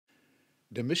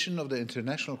The mission of the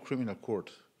International Criminal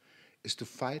Court is to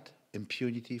fight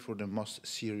impunity for the most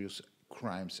serious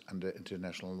crimes under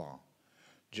international law: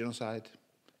 genocide,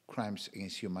 crimes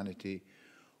against humanity,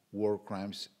 war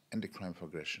crimes, and the crime of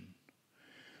aggression.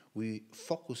 We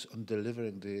focus on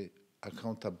delivering the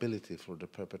accountability for the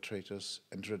perpetrators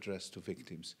and redress to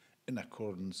victims in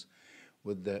accordance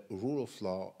with the rule of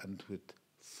law and with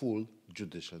full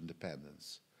judicial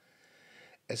independence.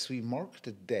 As we mark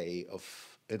the Day of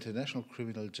International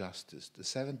Criminal Justice, the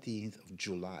 17th of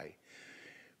July,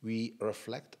 we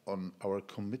reflect on our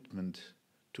commitment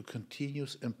to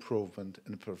continuous improvement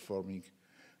in performing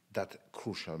that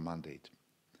crucial mandate.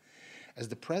 As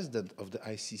the president of the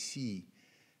ICC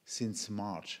since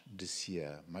March this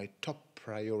year, my top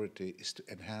priority is to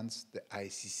enhance the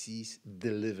ICC's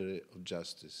delivery of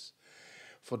justice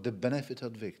for the benefit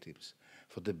of victims,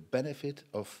 for the benefit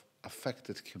of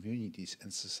affected communities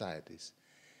and societies,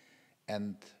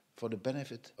 and for the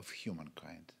benefit of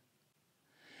humankind.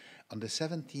 On the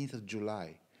 17th of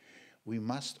July, we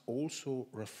must also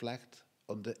reflect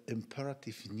on the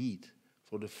imperative need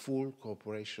for the full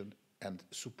cooperation and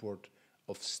support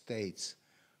of states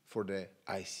for the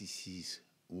ICC's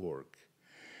work.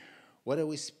 Whether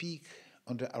we speak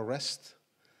on the arrest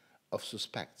of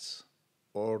suspects,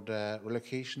 or the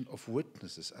relocation of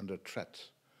witnesses under threat,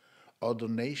 or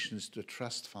donations to a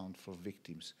trust fund for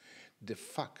victims, the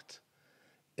fact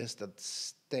is that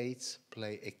states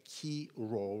play a key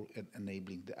role in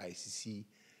enabling the ICC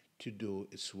to do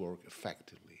its work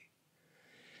effectively.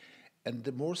 And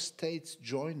the more states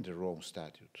join the Rome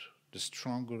Statute, the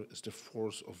stronger is the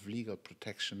force of legal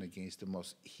protection against the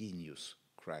most heinous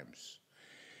crimes.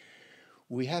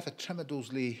 We have a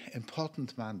tremendously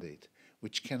important mandate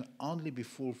which can only be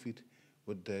fulfilled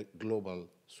with the global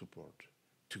support.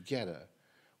 Together,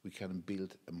 we can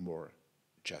build a more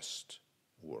just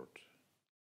world.